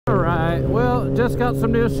Alright, well, just got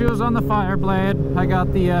some new shoes on the Fireblade. I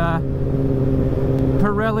got the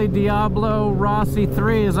Pirelli Diablo Rossi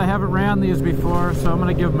 3s. I haven't ran these before, so I'm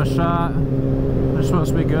going to give them a shot. They're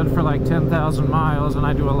supposed to be good for like 10,000 miles, and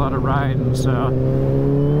I do a lot of riding, so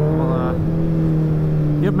we'll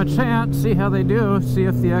give them a chance, see how they do, see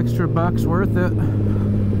if the extra buck's worth it.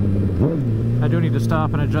 I do need to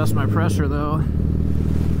stop and adjust my pressure, though.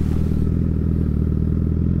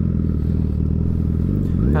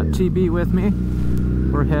 Got TB with me.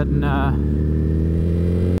 We're heading well,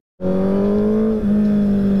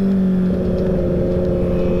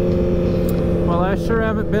 I sure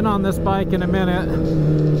haven't been on this bike in a minute.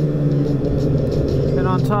 And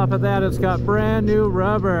on top of that, it's got brand new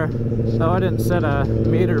rubber. Oh, I didn't set a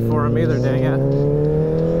meter for him either, dang it.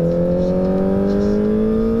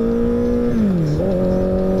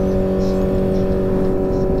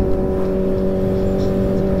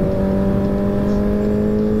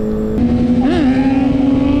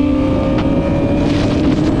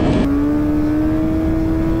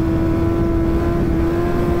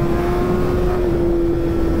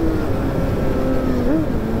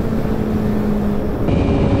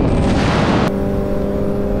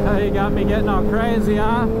 Got me getting all crazy,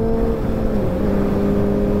 huh?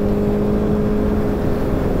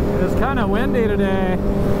 It's kind of windy today.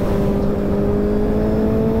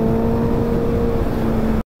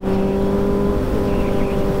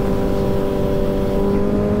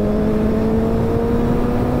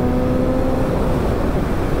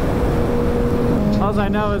 All I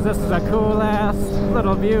know is this is a cool ass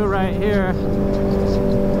little view right here.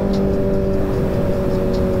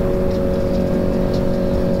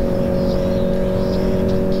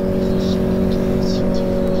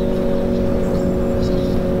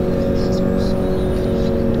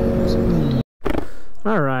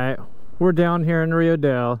 Alright, we're down here in Rio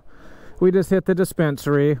Dell. We just hit the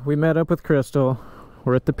dispensary. We met up with Crystal.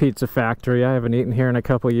 We're at the pizza factory. I haven't eaten here in a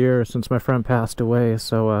couple years since my friend passed away.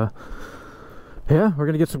 So, yeah, we're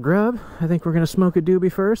going to get some grub. I think we're going to smoke a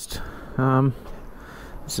doobie first.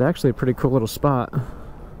 This is actually a pretty cool little spot.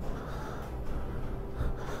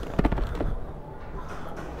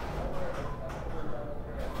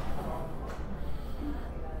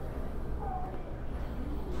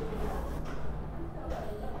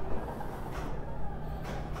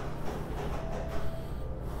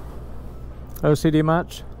 OCD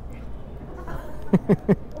much?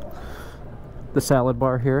 The salad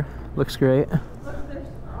bar here looks great. Look, there's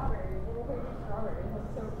strawberries. Little baby strawberries.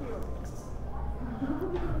 That's so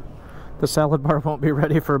cute. The salad bar won't be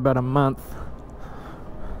ready for about a month.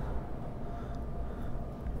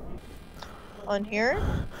 On here?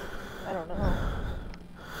 I don't know.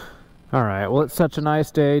 Alright, well, it's such a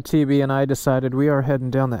nice day. TB and I decided we are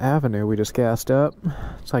heading down the avenue. We just gassed up.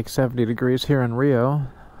 It's like 70 degrees here in Rio.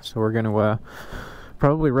 So we're going to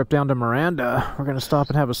probably rip down to Miranda. We're going to stop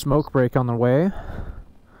and have a smoke break on the way.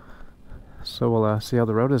 So we'll see how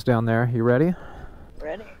the road is down there. You ready?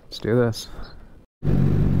 Ready. Let's do this.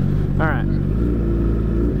 Alright.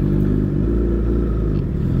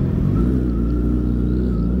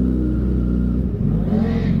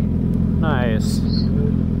 Nice.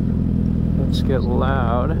 Let's get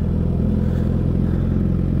loud.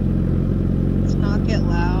 Let's not get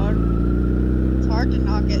loud. It's hard to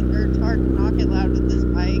not get loud with this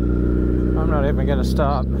bike. I'm not even gonna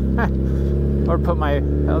stop or put my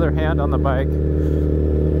other hand on the bike.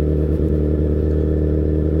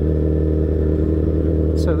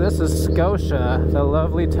 So this is Scotia, the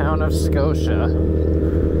lovely town of Scotia.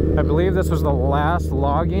 I believe this was the last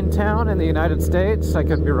logging town in the United States. I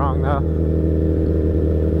could be wrong though.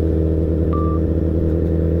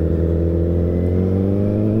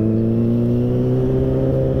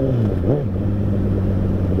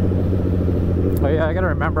 Oh yeah, I gotta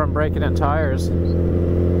remember I'm breaking in tires.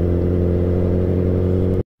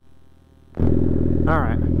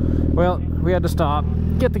 Alright, well, we had to stop,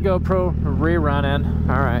 get the GoPro rerunning.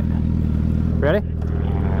 Alright, ready?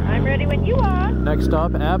 I'm ready when you are. Next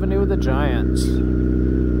stop, Avenue of the Giants.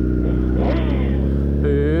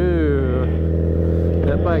 Ooh,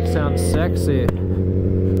 that bike sounds sexy.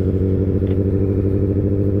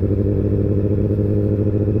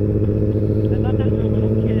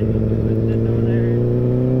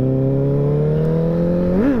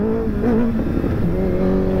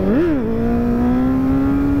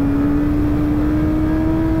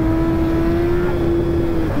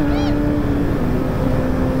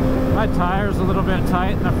 My tire's a little bit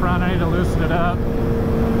tight in the front. I need to loosen it up.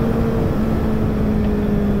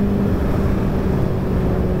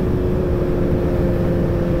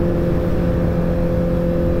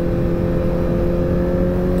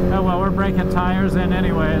 Oh well, we're breaking tires. tires in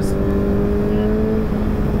anyways.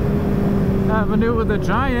 Avenue with the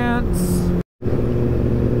Giants.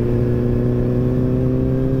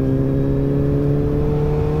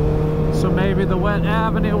 So maybe the wet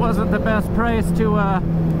avenue wasn't the best place to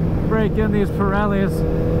break in these Pirellis.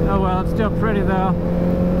 Oh well, it's still pretty though.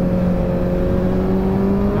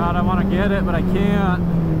 God, I want to get it, but I can't.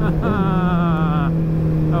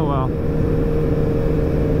 Oh well.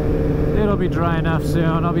 It'll be dry enough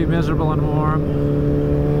soon. I'll be miserable and warm.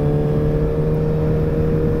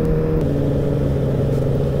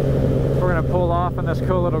 We're gonna pull off in this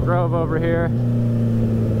cool little grove over here.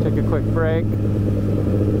 Take a quick break.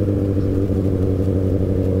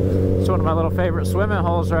 It's one of my little favorite swimming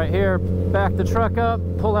holes right here. Back the truck up,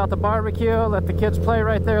 pull out the barbecue, let the kids play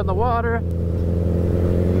right there in the water.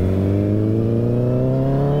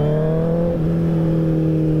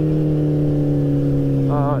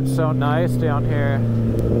 Oh, it's so nice down here.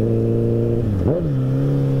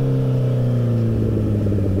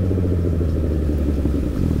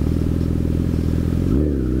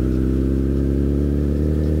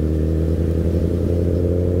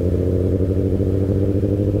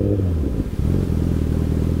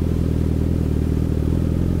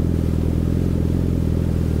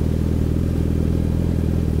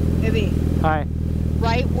 Hi.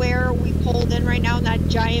 Right where we pulled in right now, and that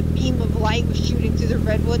giant beam of light was shooting through the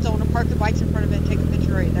redwoods. I want to park the bikes in front of it and take a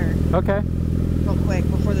picture right there. Okay. Real quick,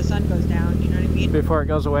 before the sun goes down, you know what I mean? Before it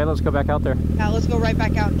goes away, let's go back out there. Yeah, let's go right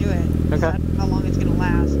back out and do it. Okay. I don't know how long it's going to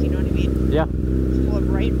last, you know what I mean? Yeah. Just pull it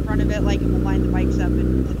right in front of it, like, and we'll line the bikes up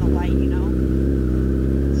in the light, you know?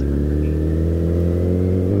 Super pretty.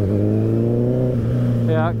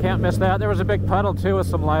 Yeah, can't miss that. There was a big puddle too with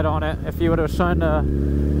some light on it. If you would have shone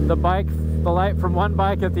the light from one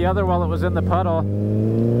bike at the other while it was in the puddle.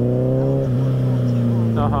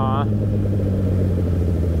 Uh-huh.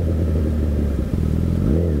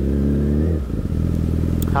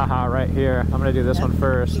 Haha, right here. I'm gonna do this one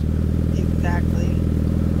first. Exactly.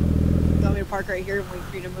 You want me to park right here and wait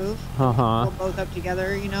for you to move? Uh-huh. We'll both up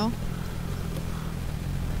together, you know?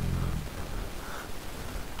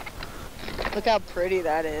 Look how pretty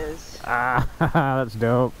that is. Ah, that's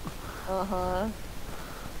dope. Uh-huh.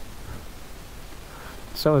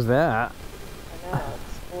 So is that. I know,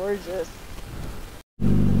 it's gorgeous.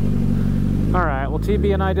 Alright, well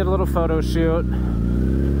TB and I did a little photo shoot.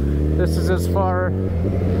 This is as far...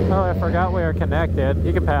 Oh, I forgot we are connected.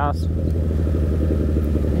 You can pass.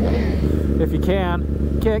 If you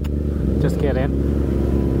can. Kick. Just kidding.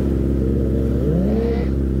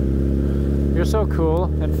 You're so cool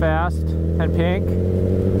and fast and pink.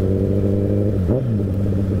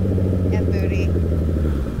 And booty.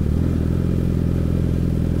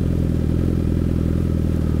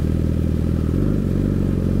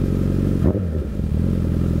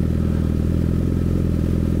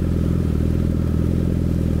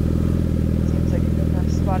 Seems like a good enough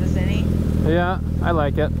spot as any. Yeah, I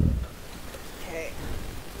like it. Okay.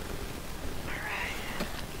 Alright.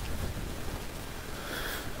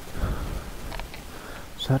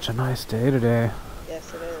 Such a nice day today.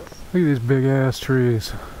 Yes, it is. Look at these big ass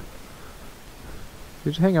trees.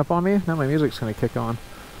 Did you hang up on me? Now my music's gonna kick on.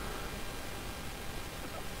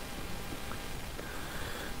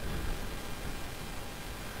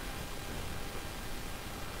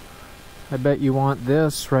 I bet you want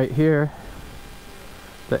this right here.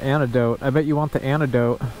 The antidote. I bet you want the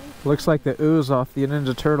antidote. Looks like the ooze off the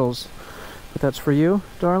Ninja Turtles. But that's for you,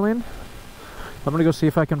 darling. I'm gonna go see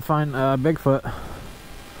if I can find Bigfoot.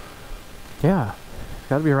 Yeah,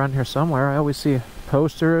 gotta be around here somewhere. I always see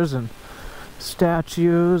posters and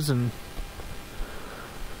statues and...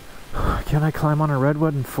 Can I climb on a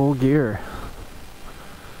redwood in full gear?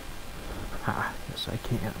 Ah, yes I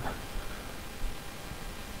can.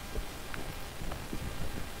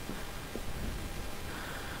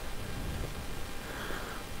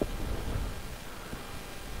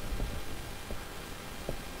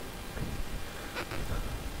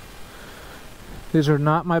 These are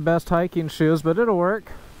not my best hiking shoes, but it'll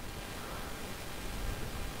work.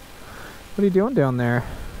 What are you doing down there?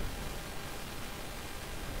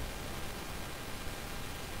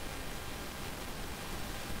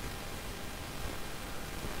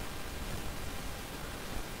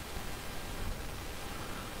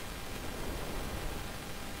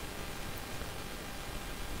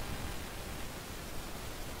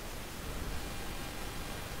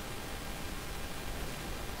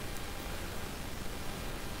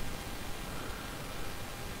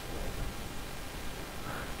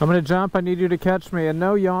 I'm gonna jump, I need you to catch me, and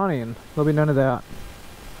no yawning. There'll be none of that.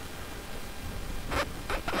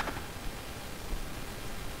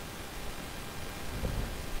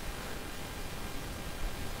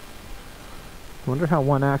 Wonder how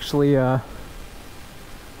one actually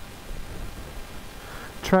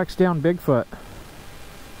tracks down Bigfoot.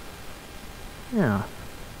 Yeah.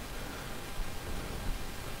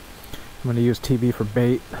 I'm going to use TB for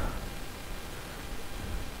bait.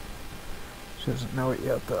 She doesn't know it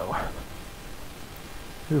yet though.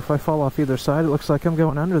 Ooh, if I fall off either side, it looks like I'm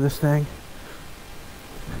going under this thing.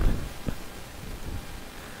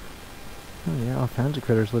 Oh yeah, all kinds of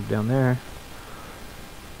critters live down there.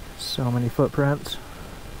 So many footprints.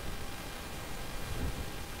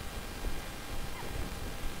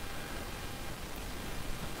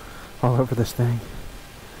 All over this thing.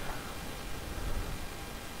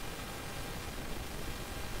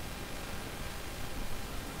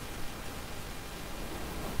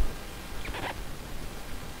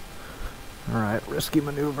 Alright, risky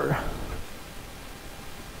maneuver.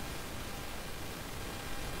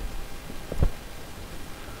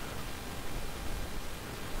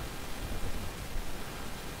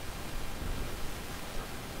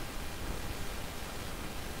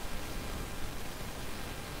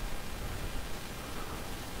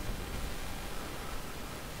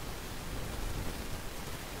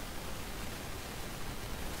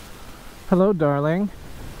 Hello, darling.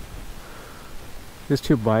 These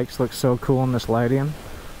two bikes look so cool in this lighting.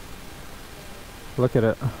 Look at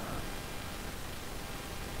it.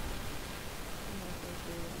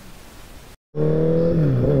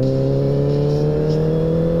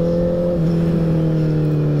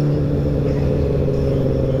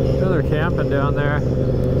 They're camping down there.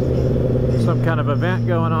 Some kind of event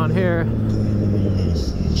going on here.